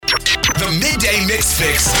Midday Mix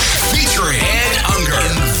Fix featuring Ed Unger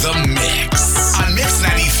in the mix on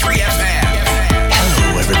Mix93FM.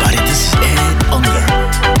 Hello, everybody. This is Ed Unger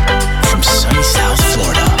from sunny South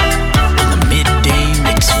Florida on the Midday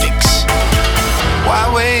Mix Fix. Why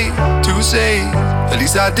wait to say? At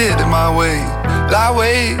least I did it my way. Lie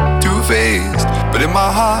way too faced, but in my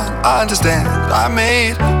heart I understand. I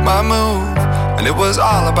made my move, and it was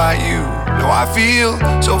all about you. Now I feel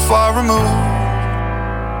so far removed.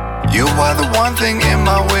 You were the one thing in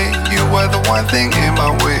my way. You were the one thing in my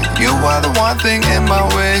way. You were the one thing in my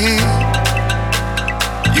way.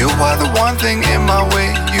 You were the one thing in my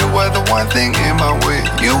way. You were the one thing in my way.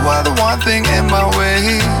 You were the one thing in my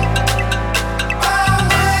way.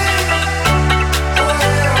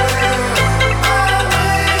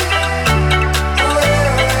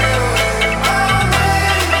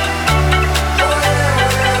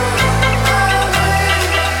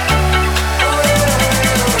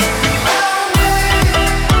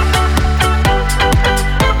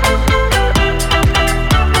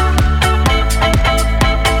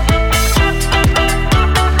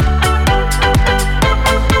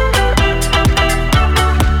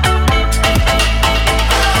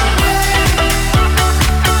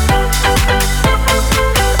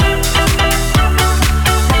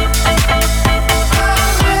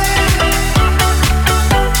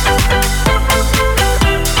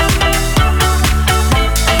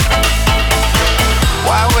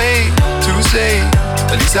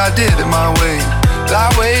 I did it my way, that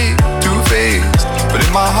way too faced, but in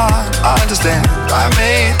my heart I understand. I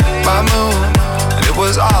made my move, and it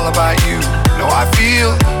was all about you. No, I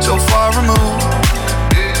feel so far removed.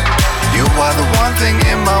 You were the one thing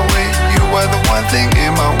in my way. You were the one thing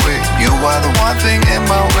in my way. You were the one thing in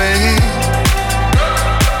my way.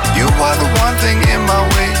 You were the one thing in my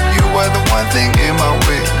way. You were the one thing in my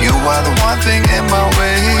way. You were the one thing in my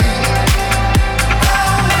way.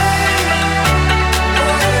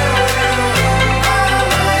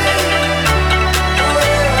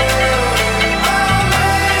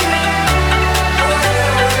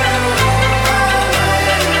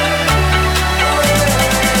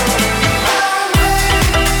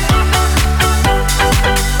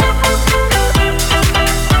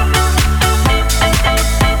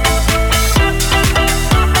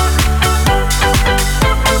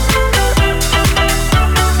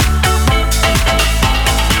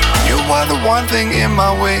 One thing in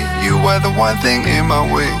my way, you were the one thing in my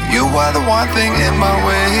way. You were the one thing in my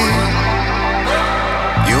way.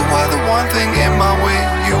 You were the one thing in my way.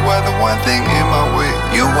 You were the one thing in my way.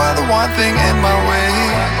 You were the one thing in my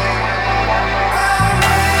way.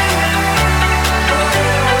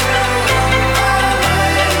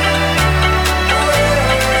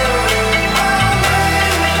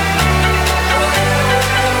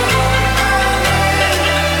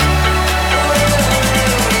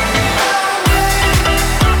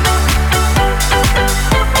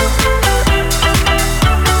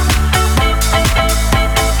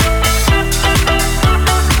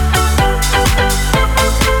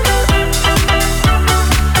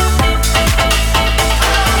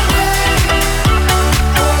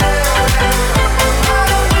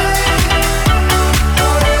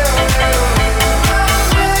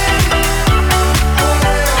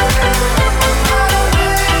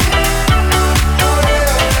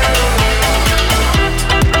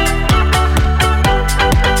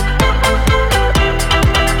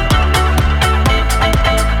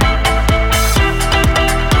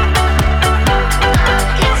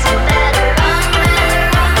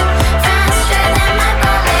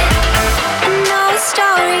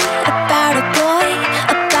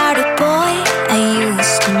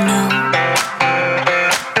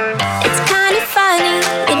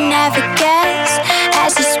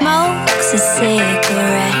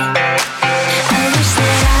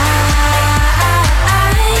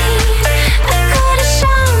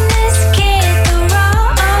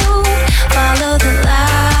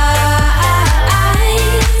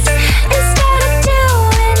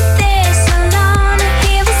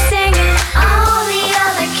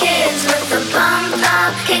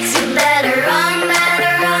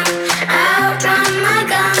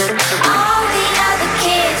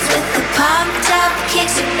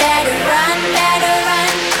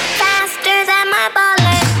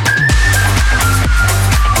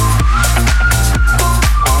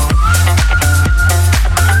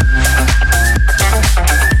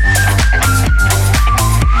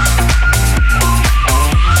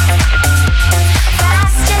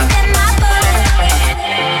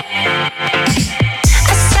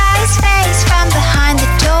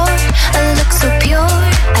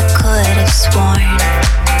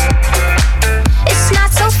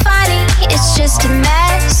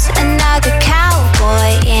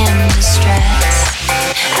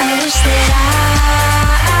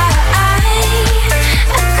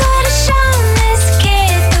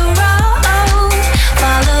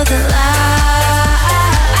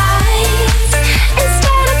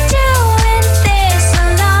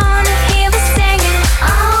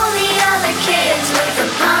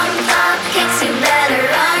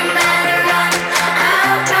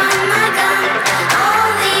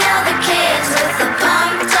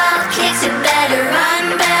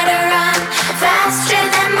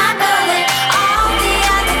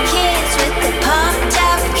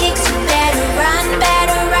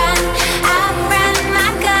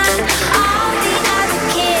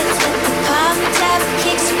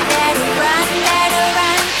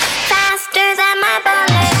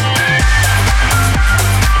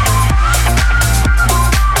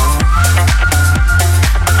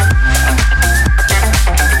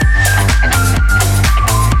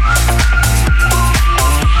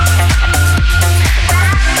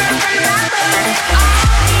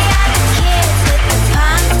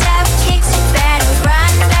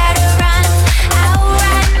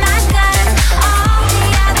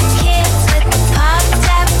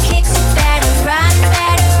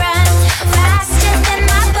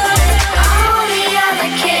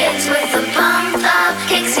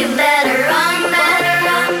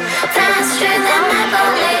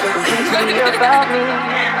 about me,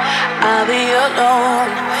 I'll be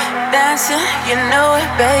alone, dancing, you know it,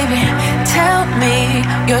 baby. Tell me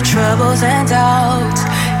your troubles and doubts,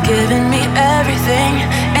 giving me everything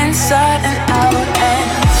inside and out. And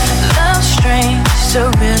love strange,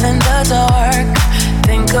 surreal in the dark.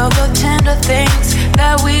 Think of the tender things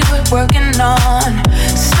that we were working on.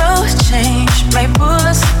 Slow change may pull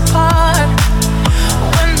us apart.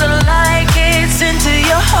 When the light gets into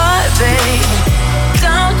your heart, babe,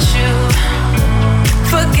 don't you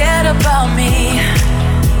forget about me.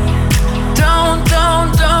 Don't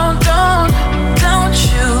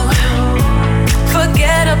you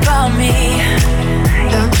forget about me.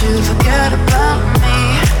 Don't you forget about me.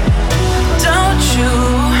 Don't you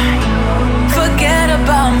forget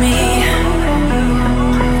about me.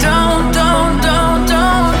 Don't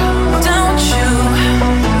you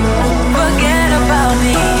forget about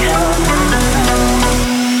me.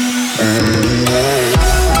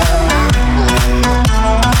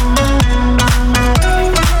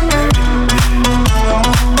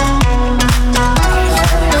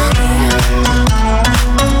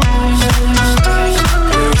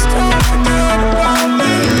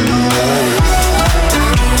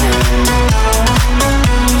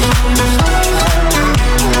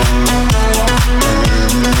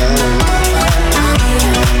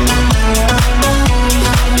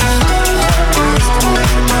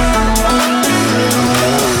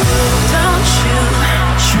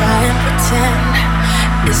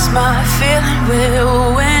 It's my feeling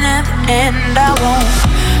we'll win at the end. I won't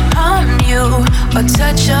harm you or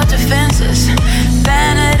touch your defenses.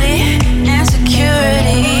 Vanity,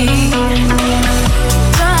 insecurity.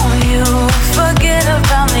 Don't you forget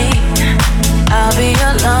about me. I'll be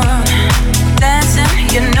alone, dancing,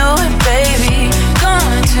 you know it, baby.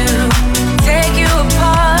 Going to take you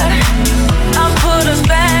apart. I'll put us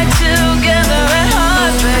back together at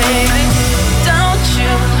heart, baby. Don't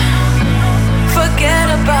you forget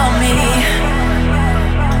about me.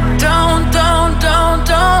 Don't you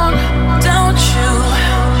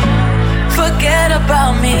forget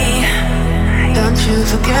about me. Don't you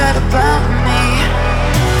forget about me.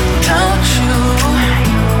 Don't you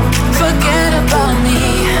forget about me.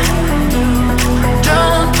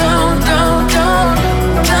 Don't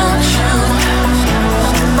you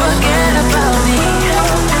forget about me.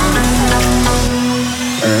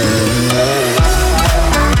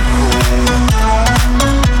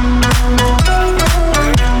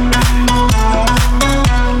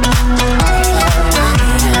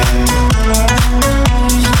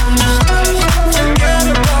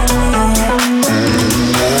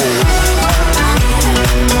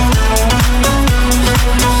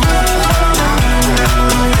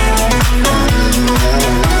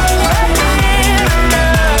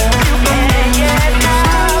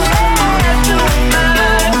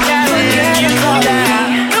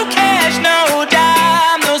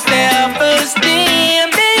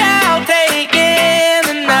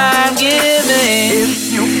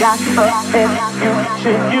 You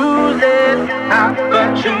should use it.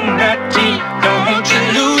 Opportunity, don't you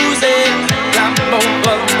lose it. Climb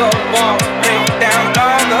over the wall, break down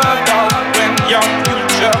all the walls when your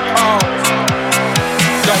future calls.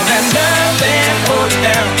 Don't let nothing hold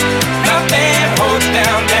down, nothing hold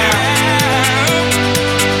down, down.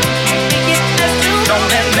 Don't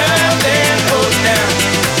let nothing hold down,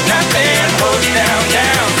 nothing hold down,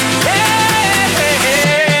 down.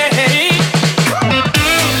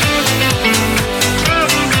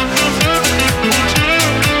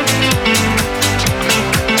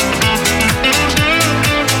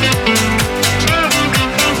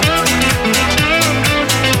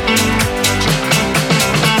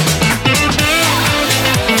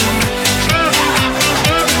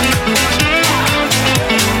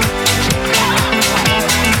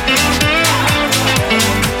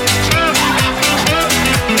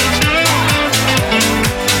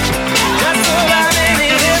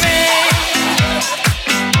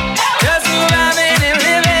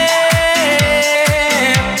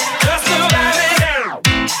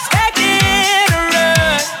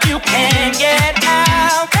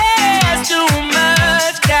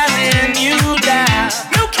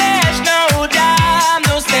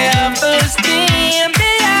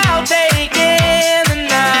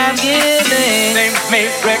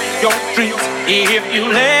 If you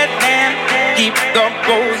let them keep the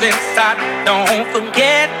goals inside, don't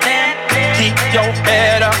forget them. Keep your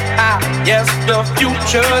head up high. Yes, the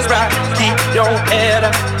future's right. Keep your head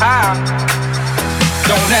up high.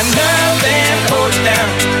 Don't let nothing hold down,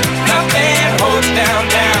 nothing hold down,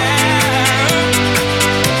 down.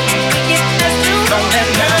 Don't let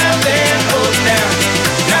nothing hold down,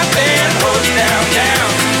 nothing hold down, down.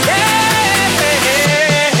 Yeah.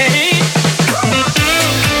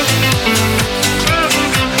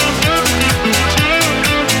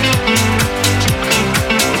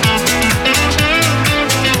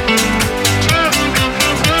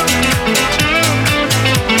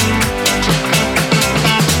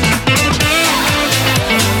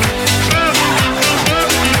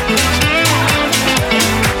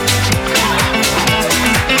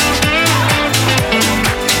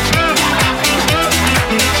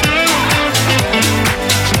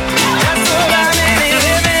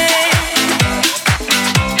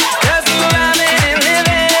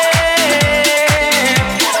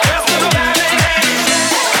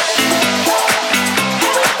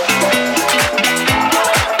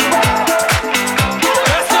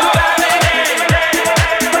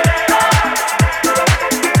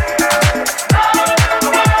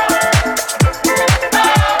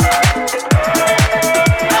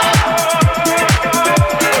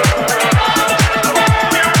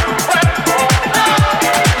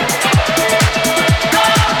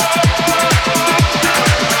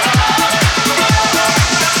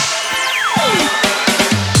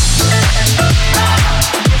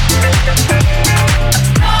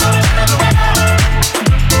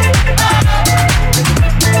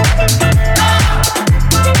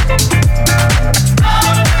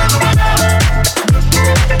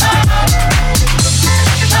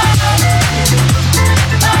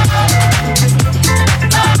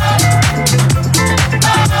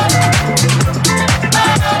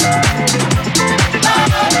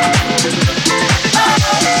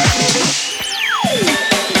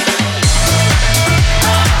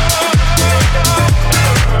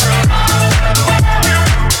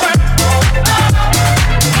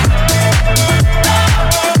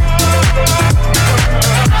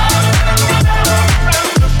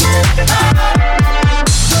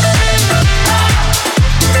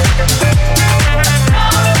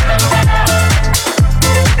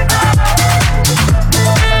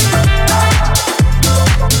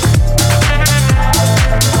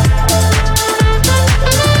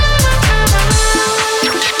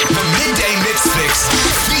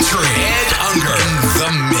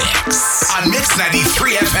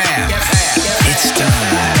 Mix93FM. It's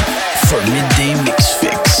time for Midday Mix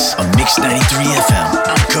Fix on Mix93FM.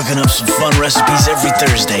 I'm cooking up some fun recipes every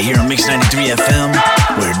Thursday here on Mix93FM,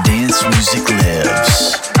 where dance music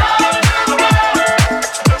lives.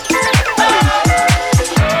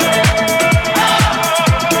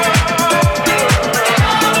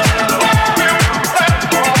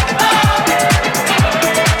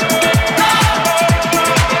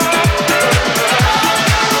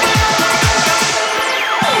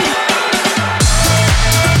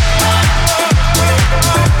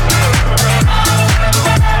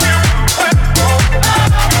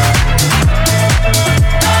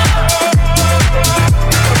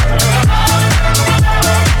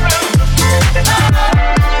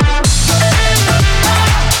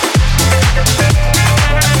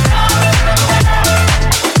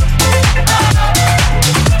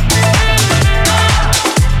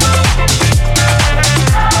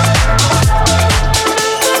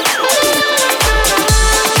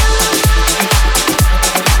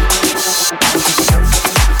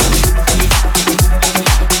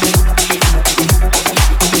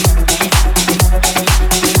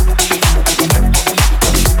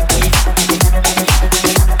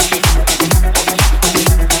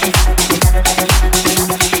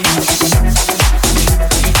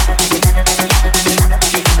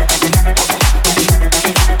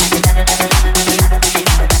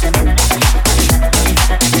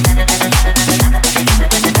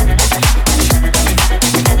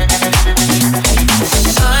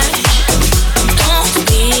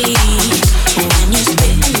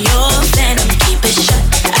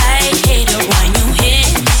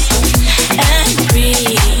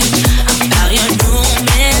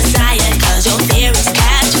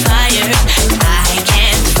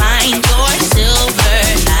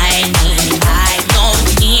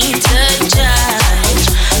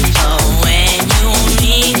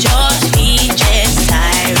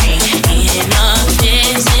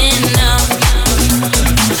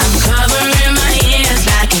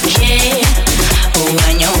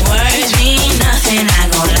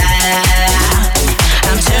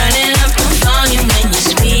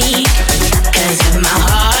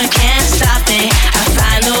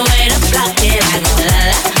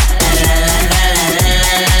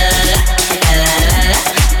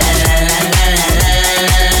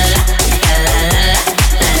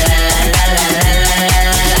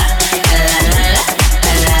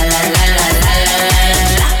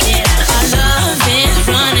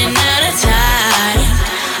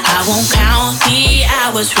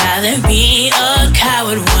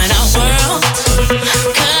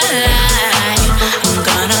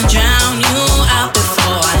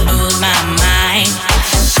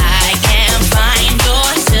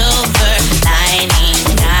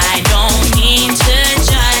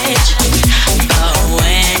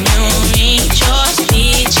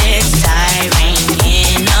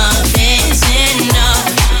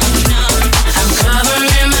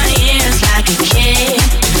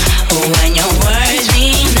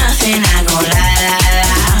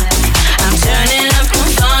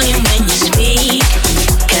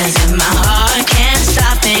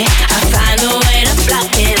 Stop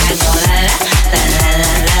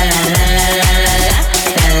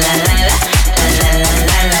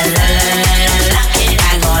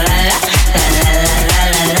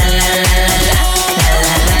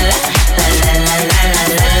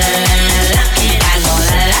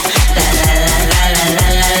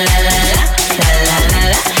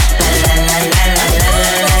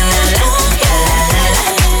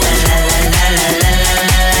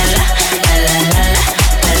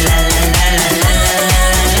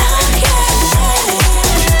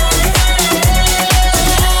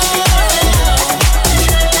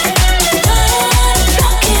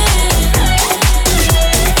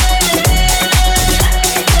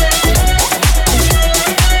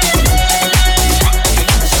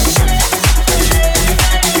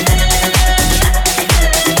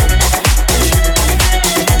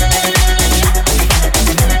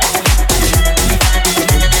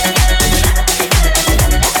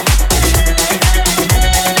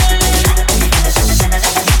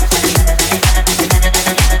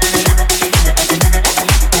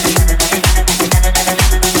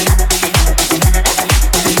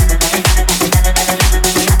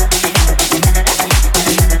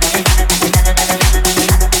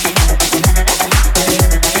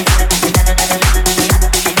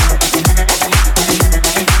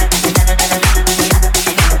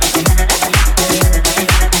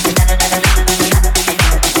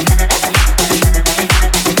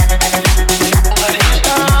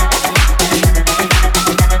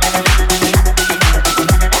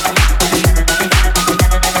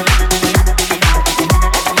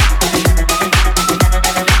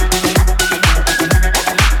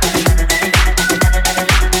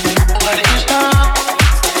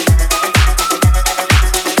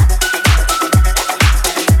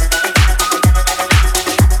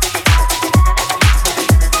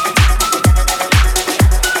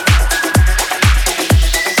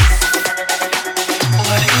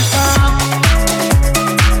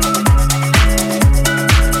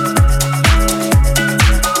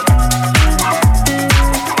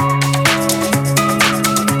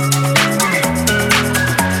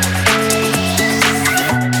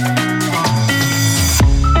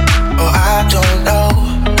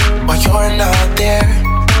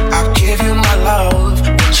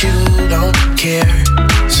care.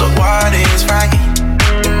 So what is right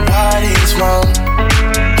and what is wrong?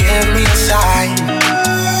 Give me a sign.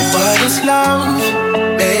 What is love?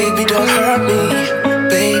 Baby, don't hurt me.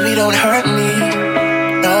 Baby, don't hurt me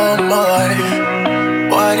no more.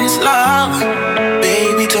 What is love?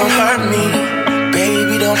 Baby, don't hurt me.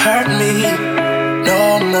 Baby, don't hurt me no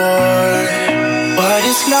more. What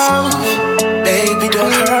is love? Baby,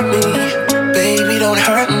 don't hurt me. Baby, don't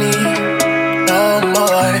hurt me no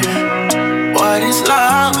more. What is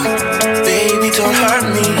love? Baby, don't hurt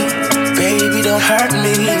me. Baby, don't hurt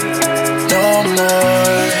me no more.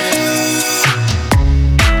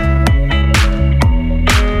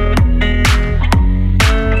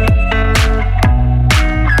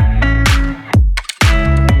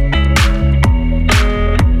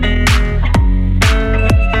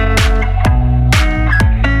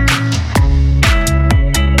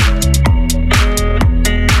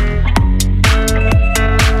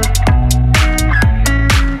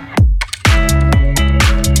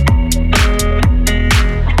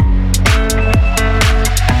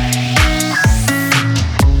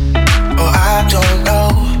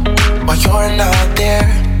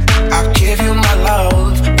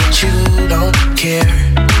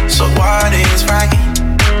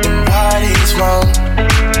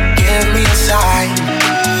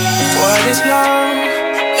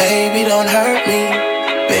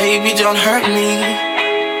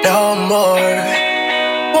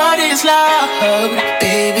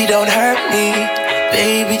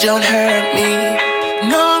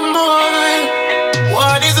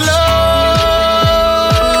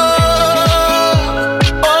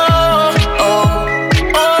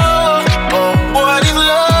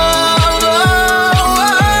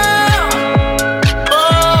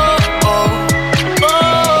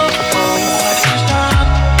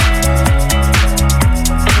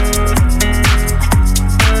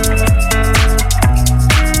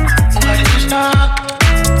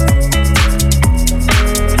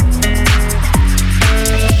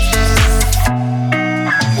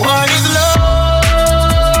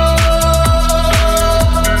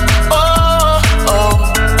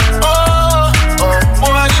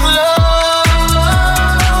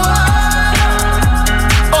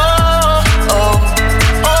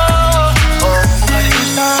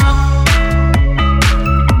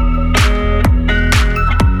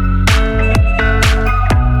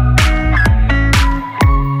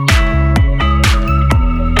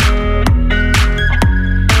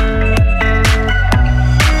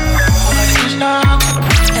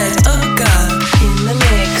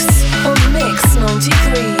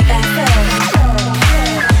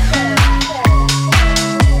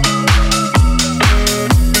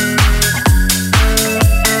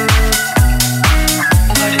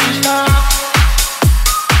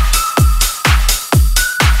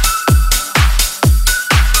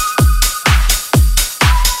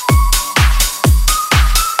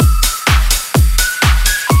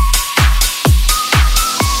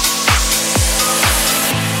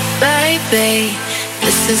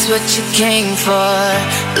 What you came for.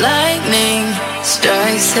 Lightning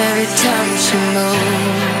strikes every time she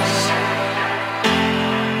moves,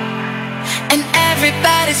 and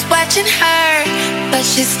everybody's watching her, but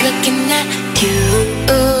she's looking at you,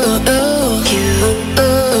 you,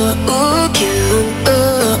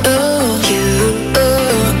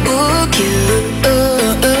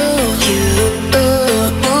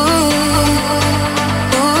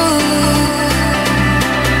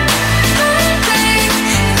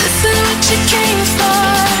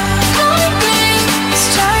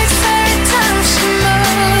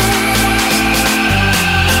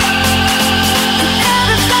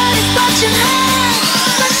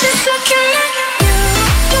 Looking at you,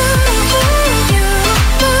 you,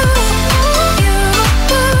 you, you.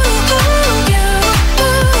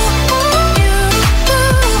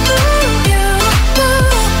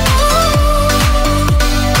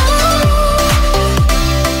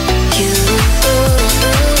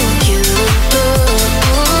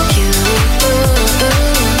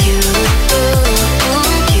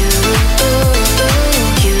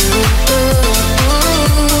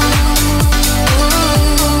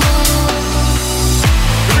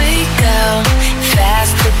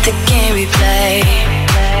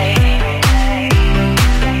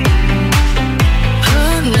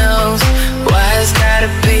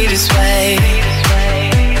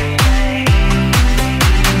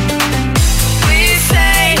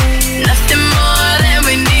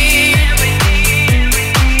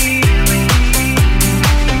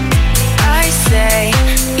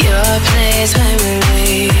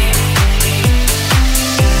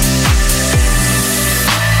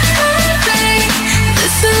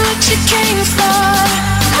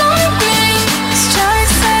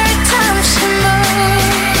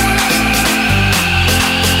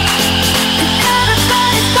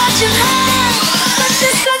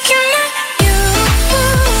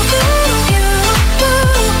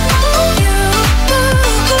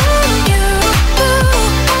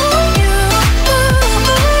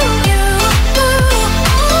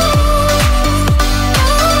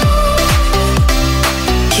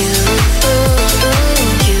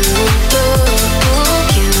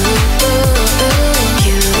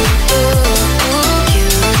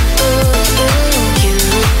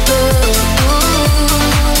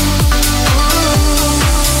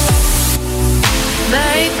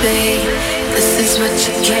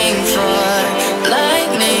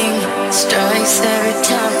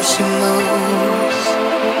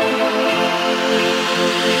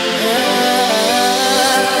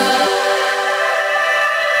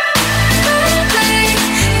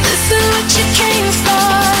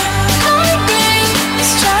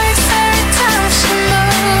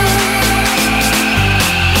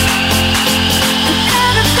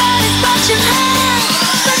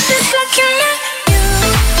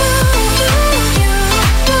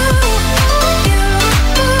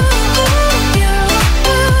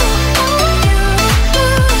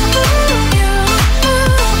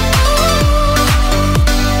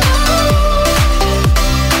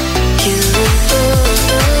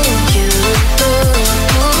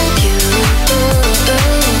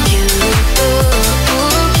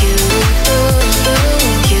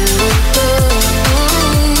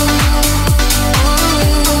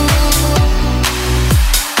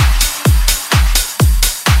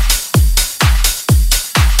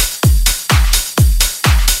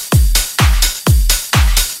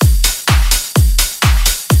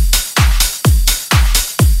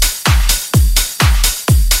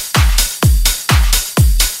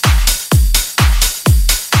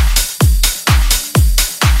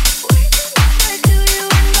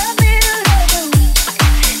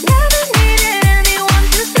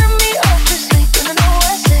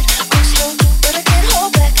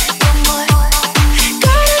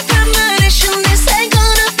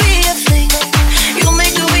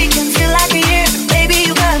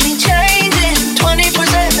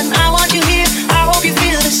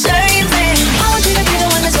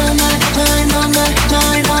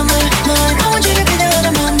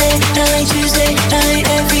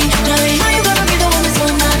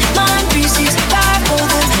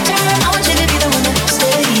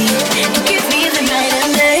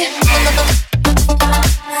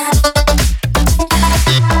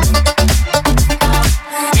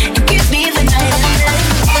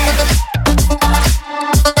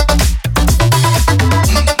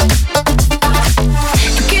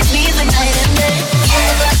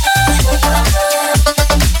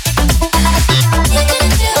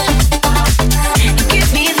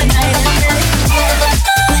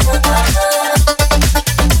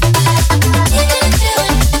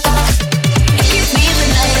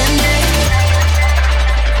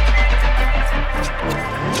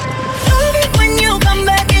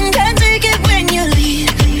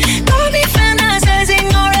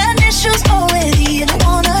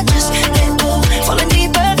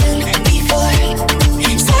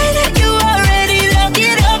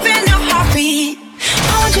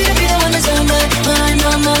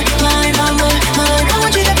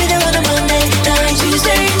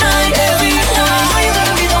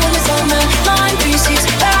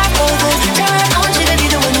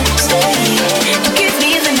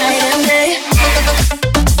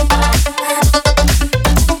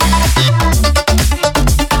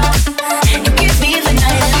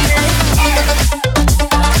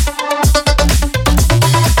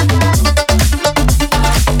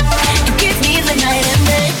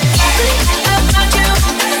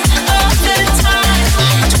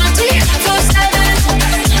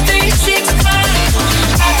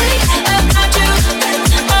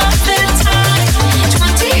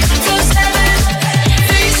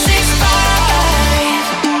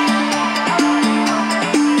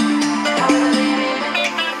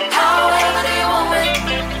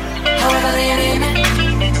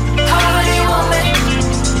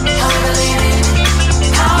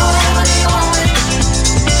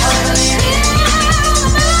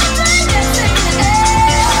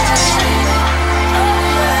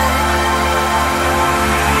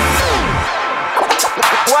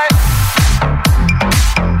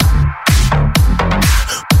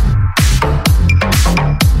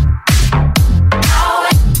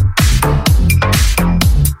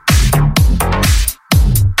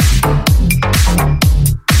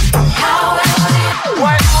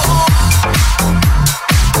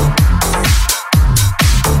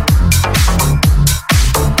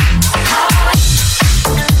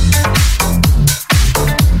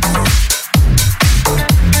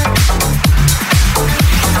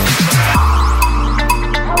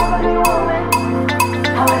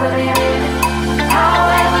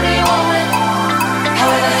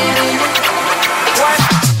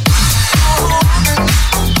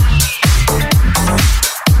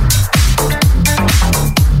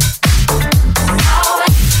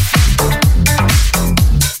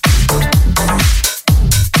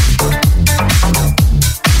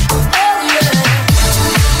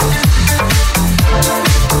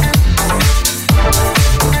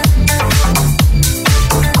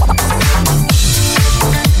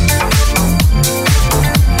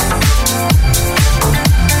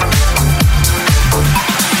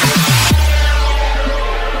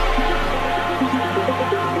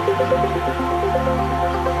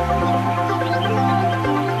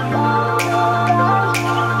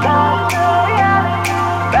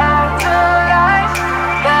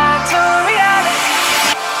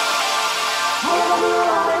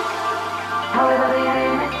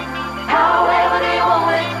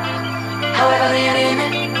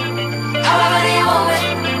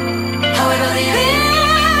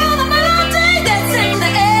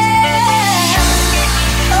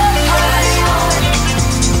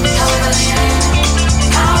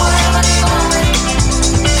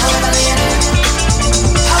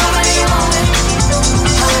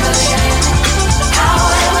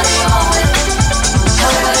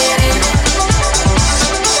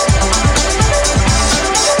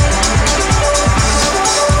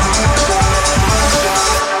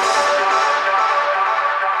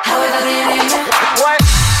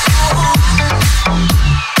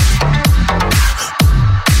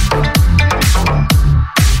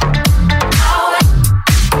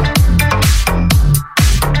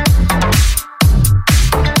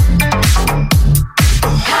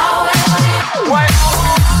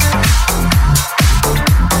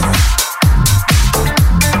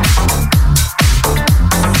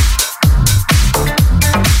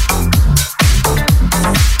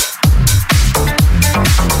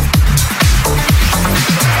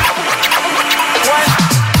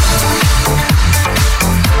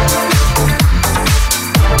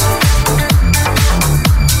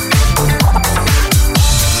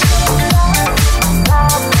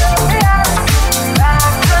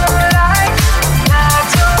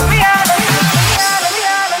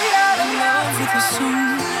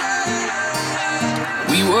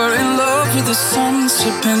 with the sun,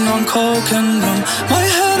 sipping on coke and rum. My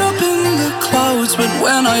head up in the clouds, but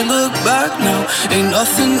when I look back now, ain't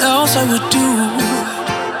nothing else I would do.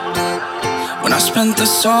 When I spent the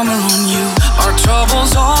summer on you, our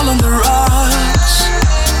troubles all on the rocks.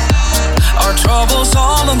 Our troubles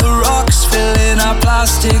all on the rocks, filling our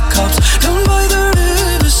plastic cups. Down by the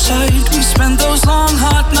riverside, we spent those long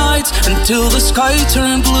hot nights until the sky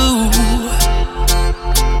turned blue.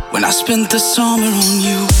 When I spent the summer on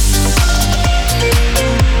you.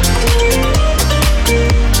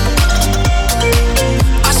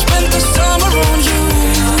 I spent the summer on you.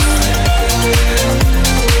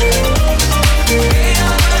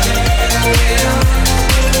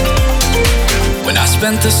 When I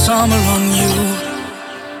spent the summer on you.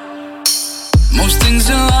 Most things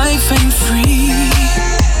in life ain't free.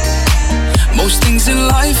 Most things in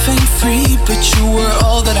life ain't free, but you were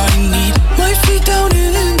all that I need. My feet down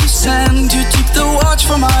in the sand, you took the watch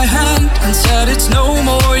from my hand and said it's no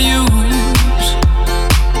more use.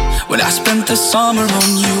 When I spent the summer on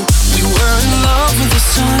you, we were in love with the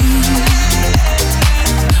sun.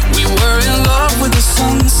 We were in love with the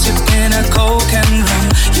sun, sipping a coke and rum.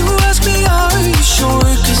 You asked me, are you sure?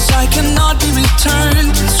 'Cause I cannot be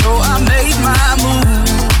returned, and so I made my move.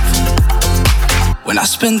 When I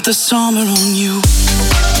spent the summer on you.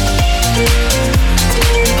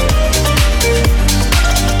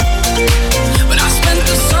 When I spent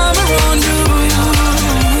the summer on you.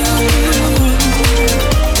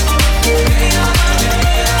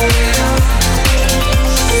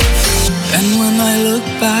 And when I look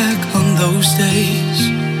back on those days,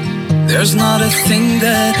 there's not a thing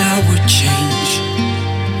that I would change.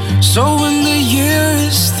 So when the year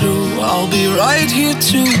is through, I'll be right here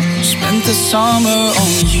to spend the summer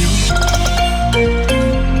on you.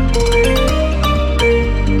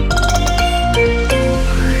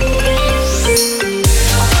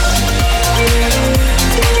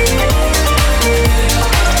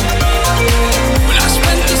 When I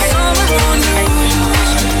spent the summer on you.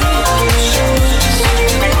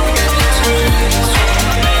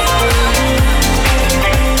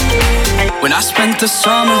 When I spent the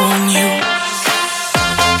summer on you.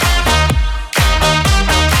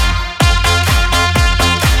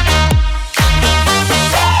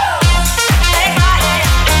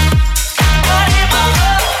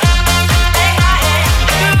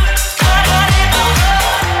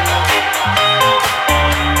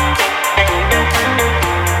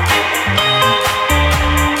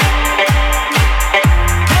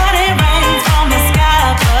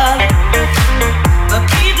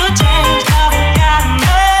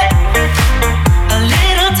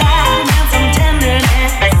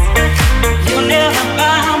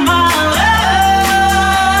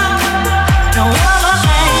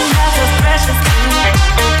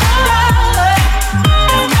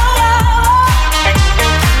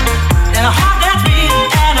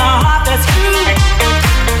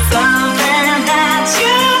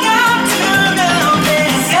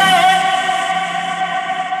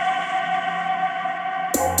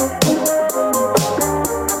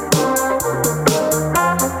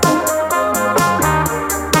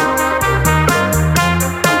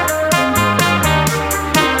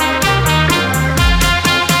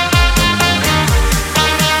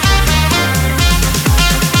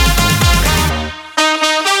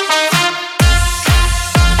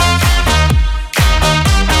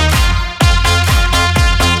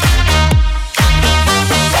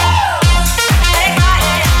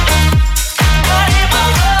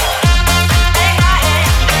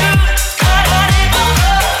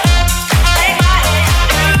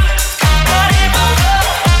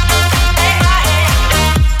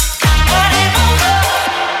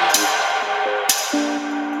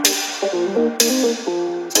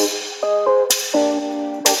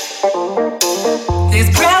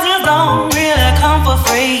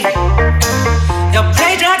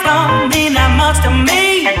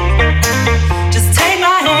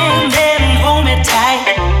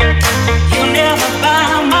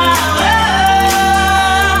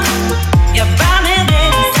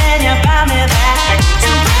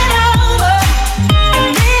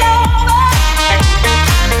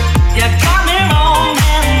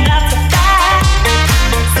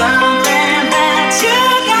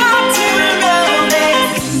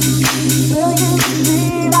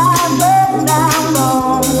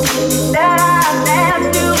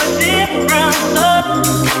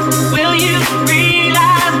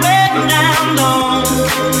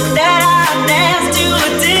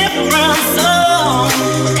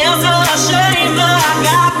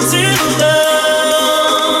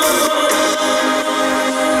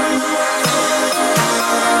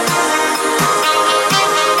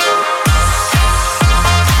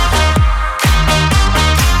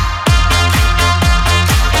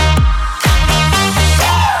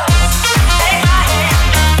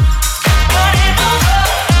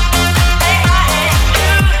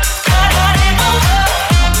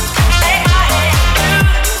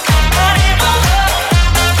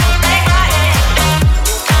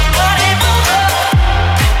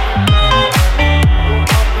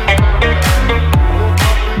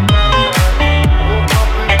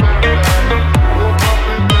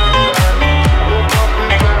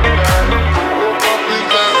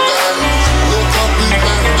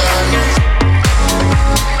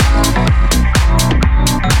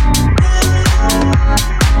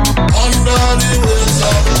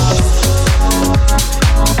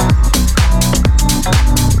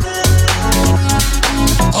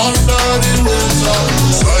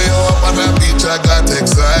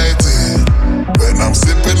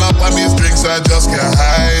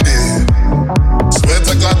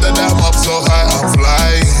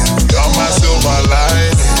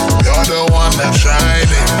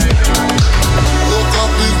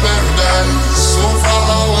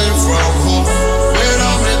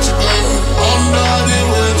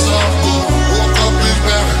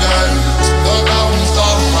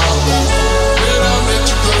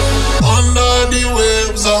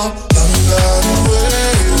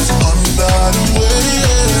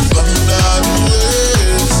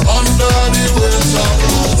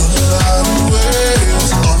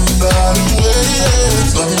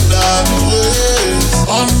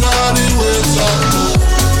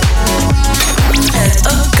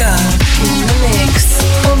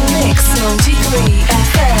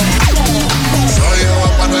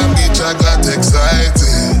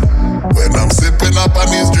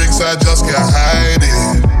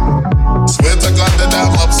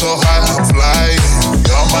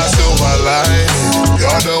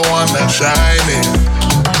 shining.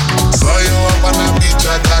 Saw you up on the beach,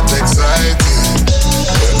 I got excited.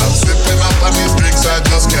 When I'm sipping up on these drinks, I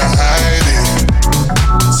just can't hide it.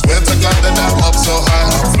 Swear to God that I'm up so high,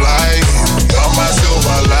 I'm flying. You're my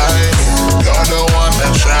silver lining, you're the one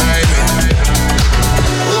that's shining.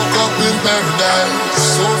 Woke up in paradise,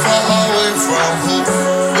 so far away from home.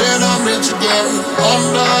 Then I met you, girl,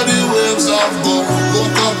 under the waves of gold.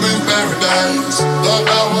 Woke up in paradise, thought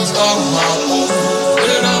I was on my own.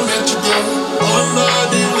 Then I met you, girl, under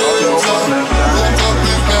the waves of gold. Woke up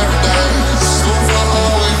in paradise, so far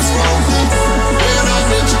away from home. Then I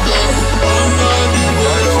met you, girl, under the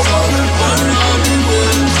waves of gold.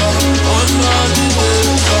 Under the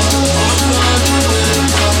waves of gold. Under the waves of gold. Under the waves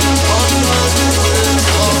of gold. Under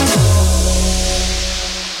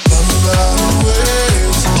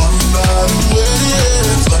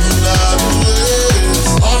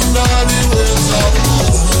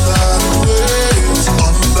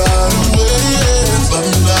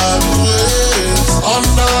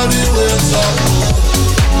the waves of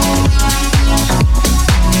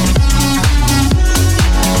gold.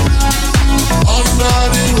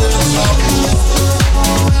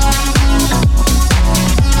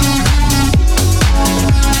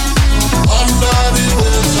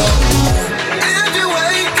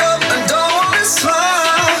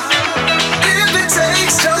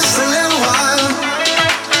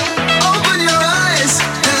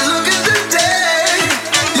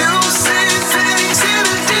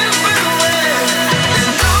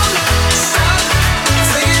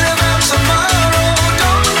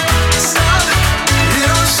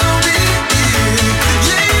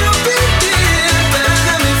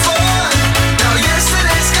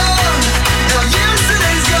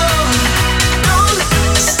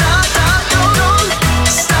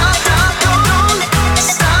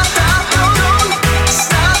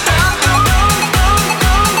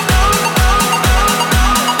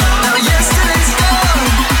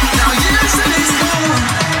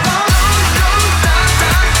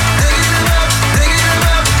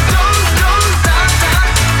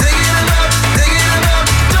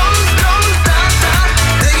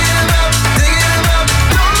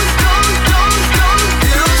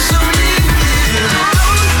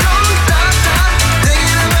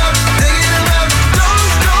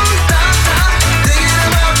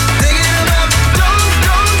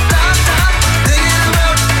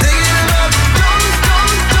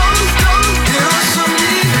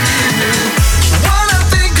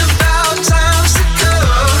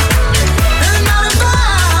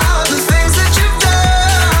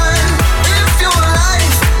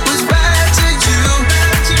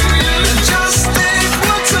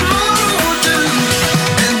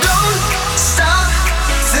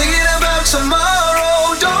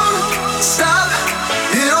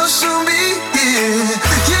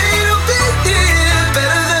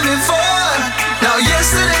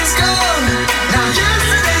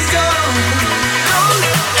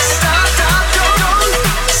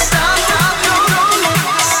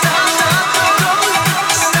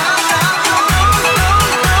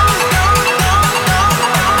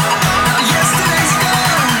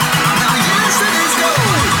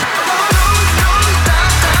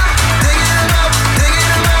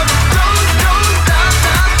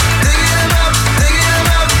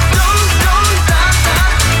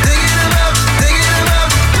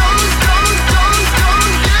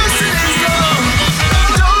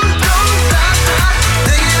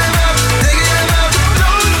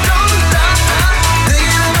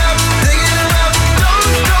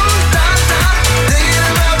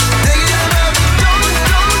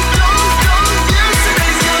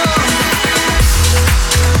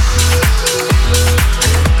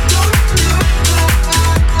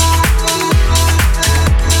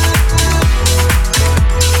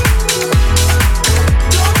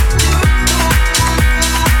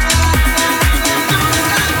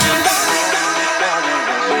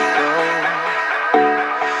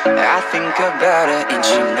 about her and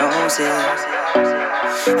she knows it.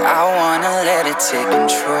 I wanna let it take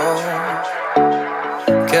control,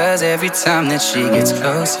 'cause every time that she gets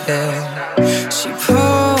closer, she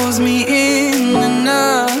pulls me in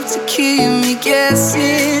enough to keep me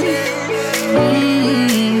guessing.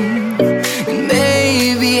 And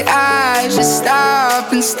maybe I should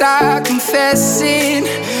stop and start confessing.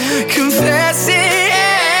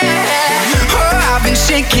 Oh, I've been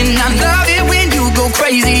shaking. I love it when you go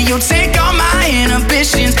crazy. You take all my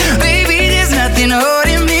inhibitions. Baby, there's nothing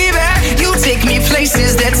holding me back. You take me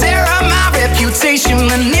places that tear up my reputation,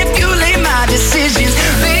 manipulate my decisions.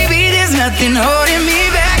 Baby, there's nothing holding me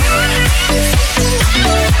back.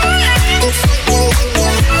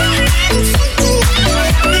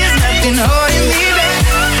 There's nothing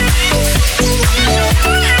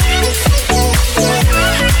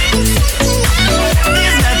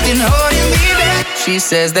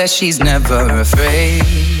says that she's never afraid.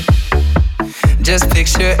 Just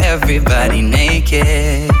picture everybody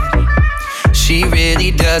naked. She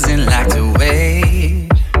really doesn't like to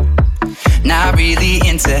wait. Not really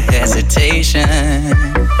into hesitation.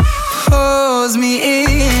 Pulls me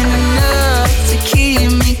in enough to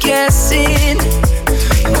keep me guessing.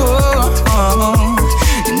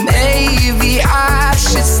 And maybe I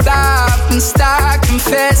should stop and start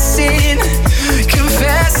confessing.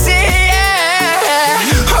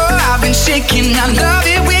 Oh, I've been shaking. I love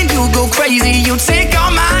it when you go crazy. You take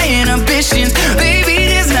all my inhibitions. Baby,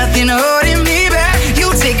 there's nothing holding me back. You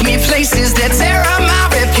take me places that tear up my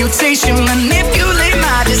reputation. Manipulate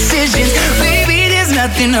my decisions. Baby, there's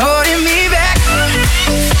nothing holding me back.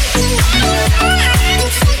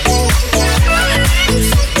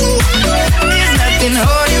 There's nothing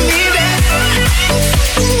holding me back.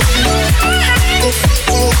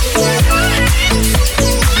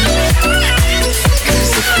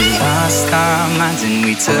 Lost our minds and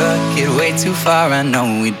we took it way too far. I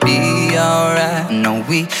know we'd be alright. I know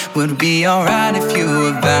we would be alright if you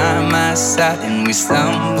were by my side. And we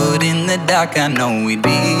stumbled in the dark. I know we'd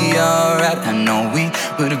be alright. I know we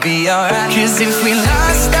would be alright. Cause if we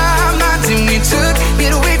lost our minds and we took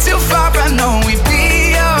it way too far, I know we'd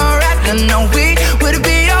be alright. I know we would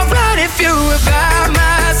be alright if you were by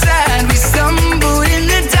my side. We stumbled in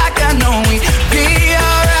the dark. I know we'd be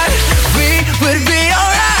alright. We would be alright.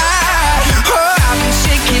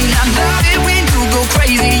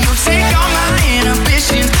 Crazy, you take all my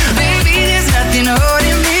inhibitions. Baby, there's nothing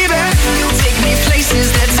holding me back. You take me places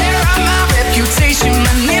that tear up my reputation.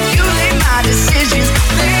 Manipulate my decisions.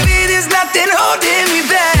 Baby, there's nothing holding me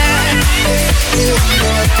back.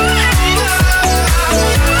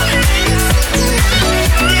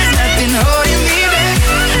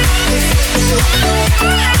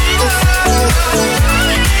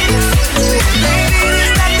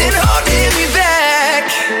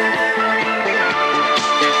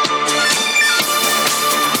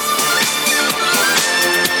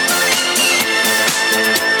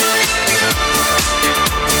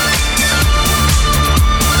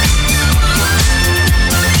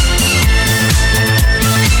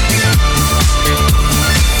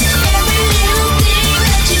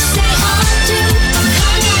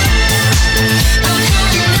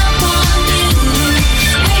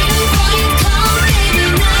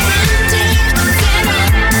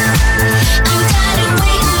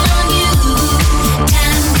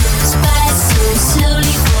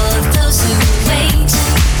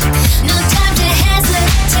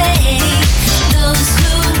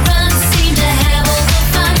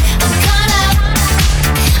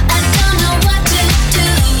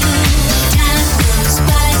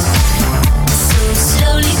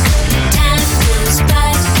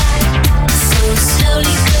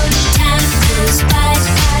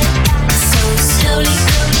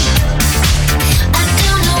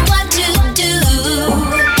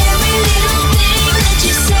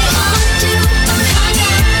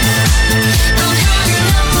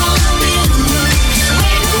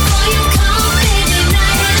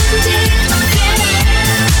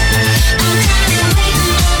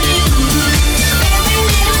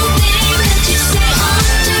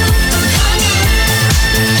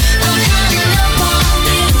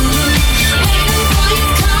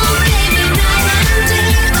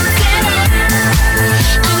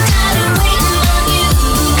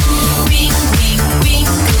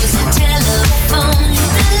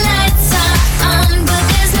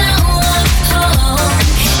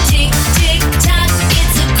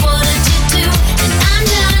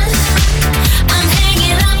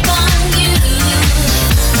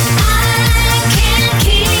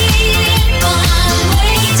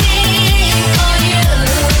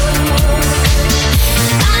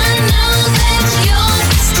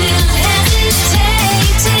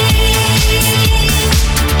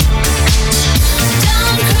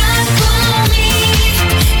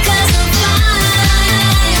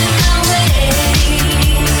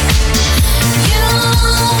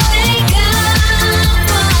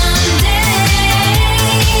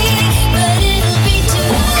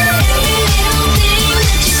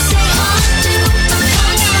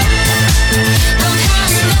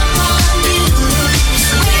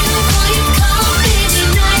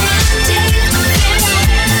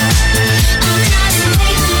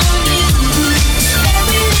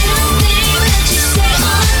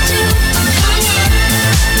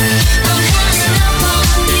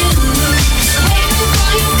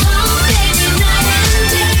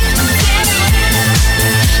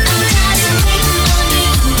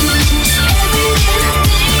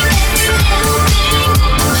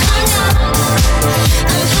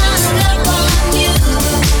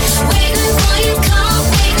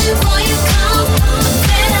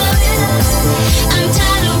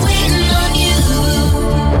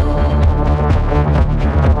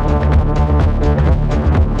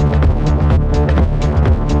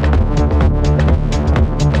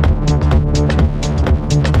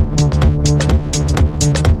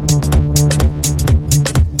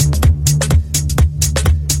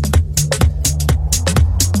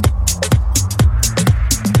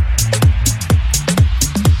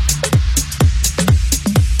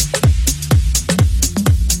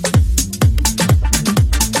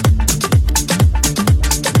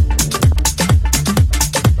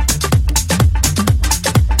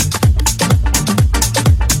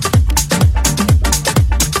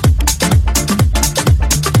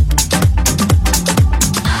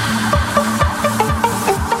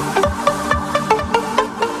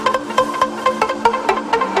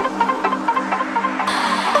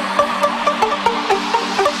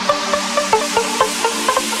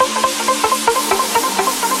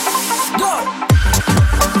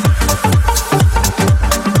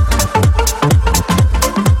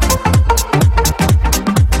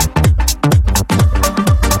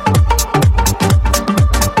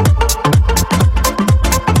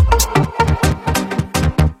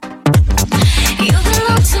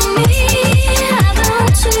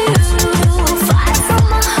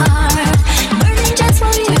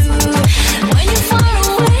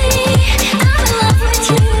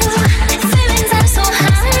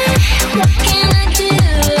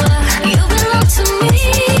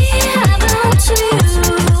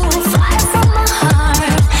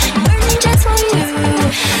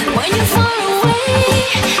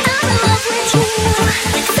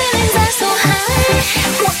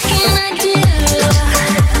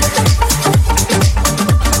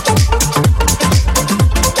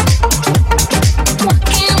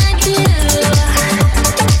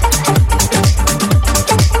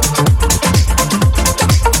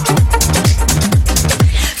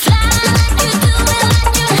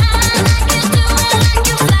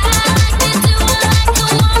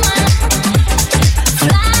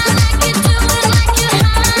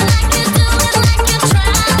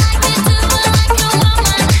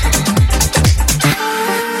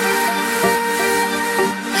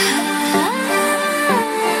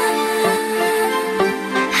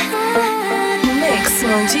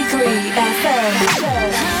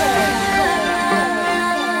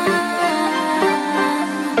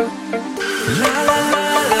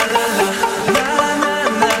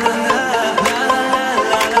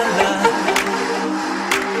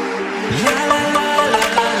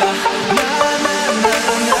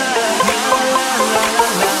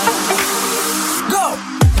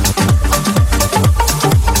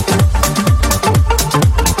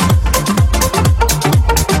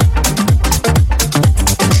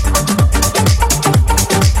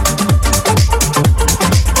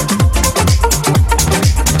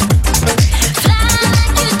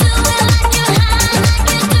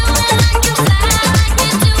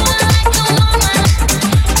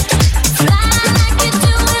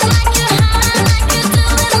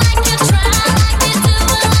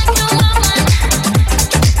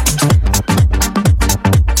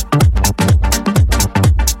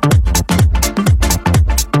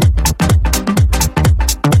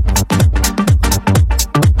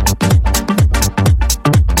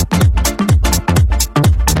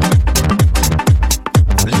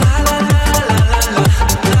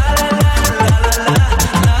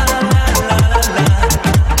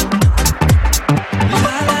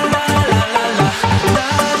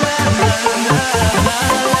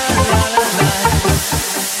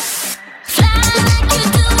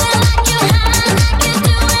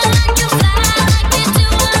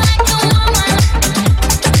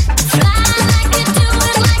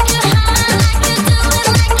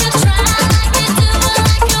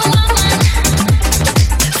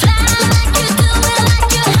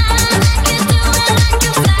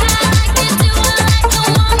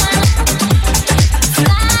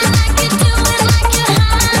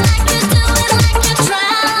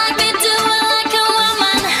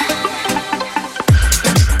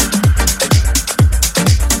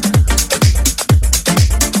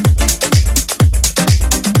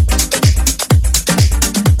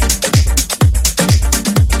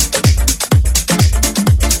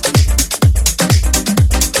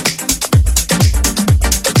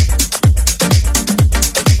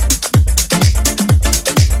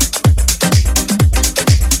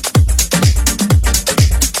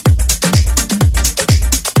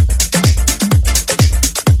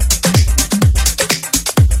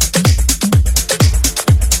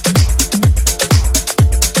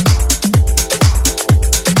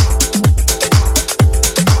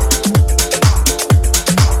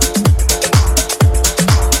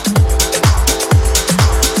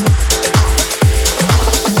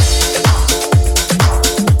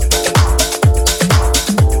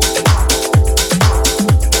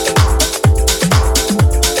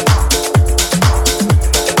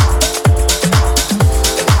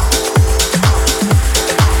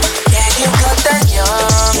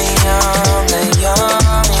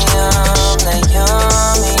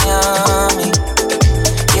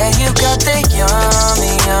 got that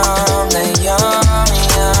yummy, yum, that yummy,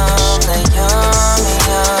 yum, that yummy,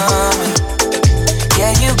 yummy.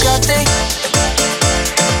 Yeah, you got that.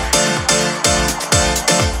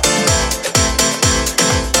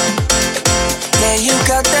 Yeah, you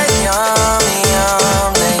got that yummy,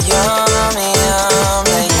 yum, that yummy, yum,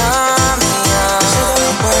 that yummy, yum. Say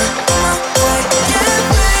the word on my way. Yeah,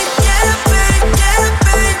 babe, yeah, babe, yeah,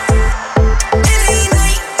 babe. Any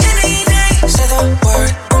night, any day. Say the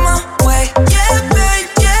word on my way. Yeah, babe,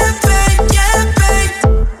 yeah, babe, yeah, babe.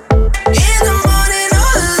 In the morning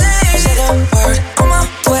or late. Say the word on my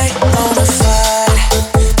way. Bonafide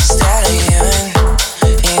stallion.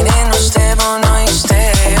 Ain't in no stable, no, you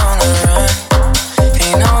stay on the run.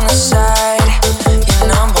 Ain't on the side, you're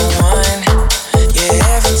number one.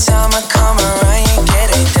 Yeah, every time I come around, you get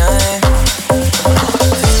it done.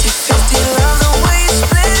 50-50, love the way you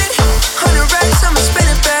split it. 100 racks, I'ma spin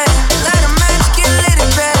it back. Light a match, get lit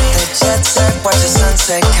it back. The jet set, watch the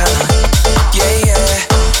sunset, kinda. Yeah, yeah.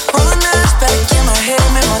 Rolling eyes back in my head,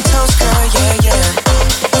 make my toes curl, yeah, yeah.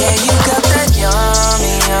 Yeah, you got that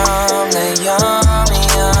yummy, yum, that yummy,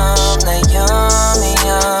 yum, that yummy,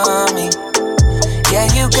 yummy. Yeah,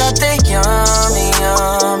 you got that yummy,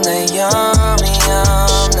 yum, that yummy,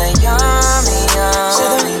 yum, that yummy, yum. Say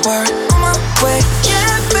the word on my way.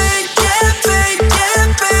 Yeah, babe, yeah, babe, yeah,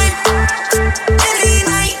 babe. Any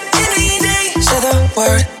night, any day. Say the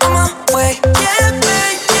word on my way. Yeah,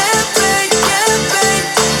 babe, yeah, babe, yeah, babe.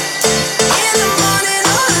 In the morning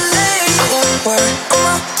or late. Say the word on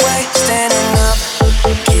my way. Standing up,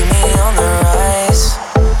 keep me on the rise.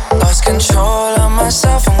 Lost control of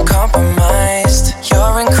myself, I'm compromised.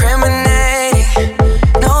 You're incriminating,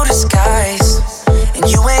 no disguise. And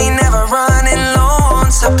you ain't never running low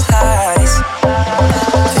on supplies.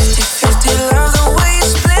 50-50, love the way you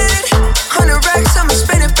split it. 100 racks, I'ma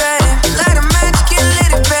spin it back. Light a match, get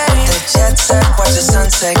lit it back. The jet set, watch the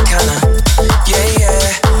sunset, kinda. Yeah, yeah.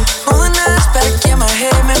 Rolling eyes back in my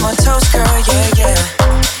head, make my toes curl, yeah, yeah.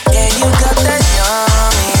 Yeah, you got that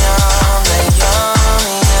yummy, yum, that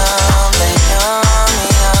yummy, yum, that yummy,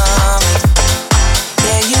 yummy.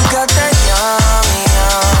 Yeah, you got that yummy,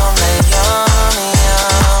 yum, that yummy,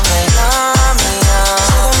 yum, that yummy, yum.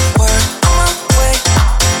 Say the word on my way.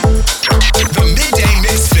 The Midday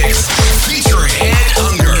Mix Fix featuring Ed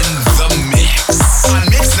Unger in the mix on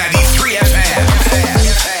Mix93FM.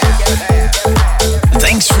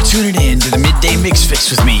 Thanks for tuning in to the Midday Mix Fix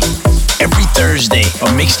with me every Thursday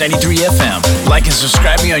on Mix93FM. Like and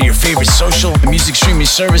subscribe me on your favorite social and music streaming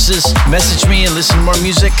services. Message me and listen to more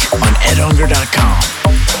music on edhunger.com.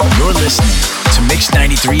 You're listening to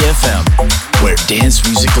Mix93FM, where dance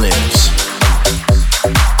music lives.